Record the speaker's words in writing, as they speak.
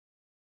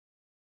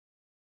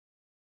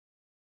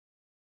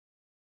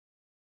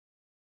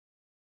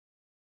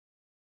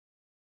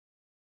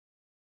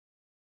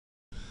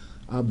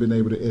I've been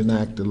able to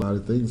enact a lot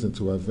of things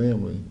into our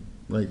family.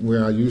 Like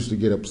where I used to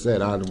get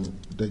upset out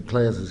of the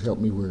classes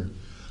helped me where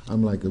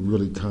I'm like a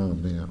really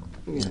calm down.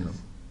 Yes. You know?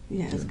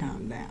 Yes,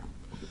 calm down.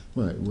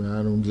 Right, where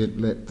I don't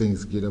let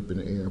things get up in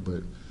the air.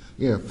 But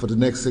yeah, for the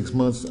next 6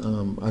 months,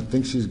 I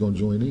think she's going to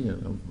join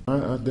in.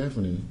 I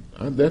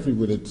definitely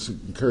would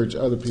encourage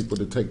other people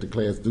to take the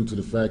class due to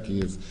the fact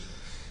is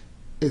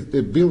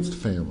it builds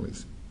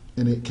families,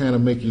 and it kind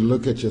of make you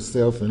look at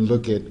yourself and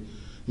look at,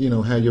 you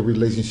know, how your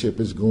relationship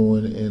is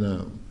going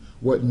and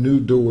what new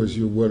doors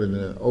you're willing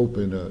to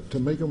open to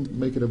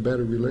make it a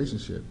better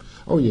relationship.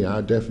 Oh yeah,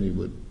 I definitely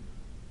would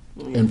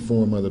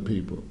inform other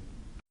people.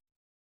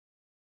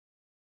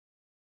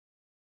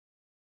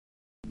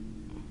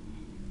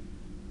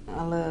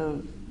 I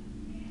love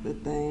the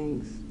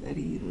things that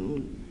he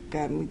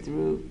got me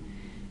through.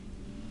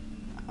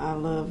 I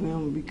love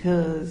him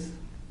because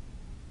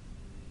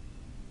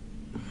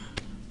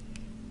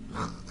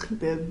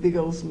that big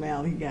old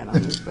smile he got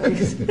on his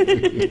face.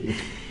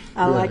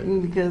 I like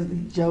him because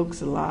he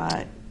jokes a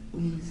lot.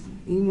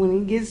 When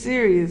he gets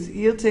serious,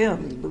 he'll tell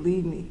me,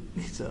 believe me.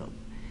 So,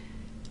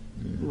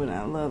 but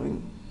I love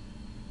him.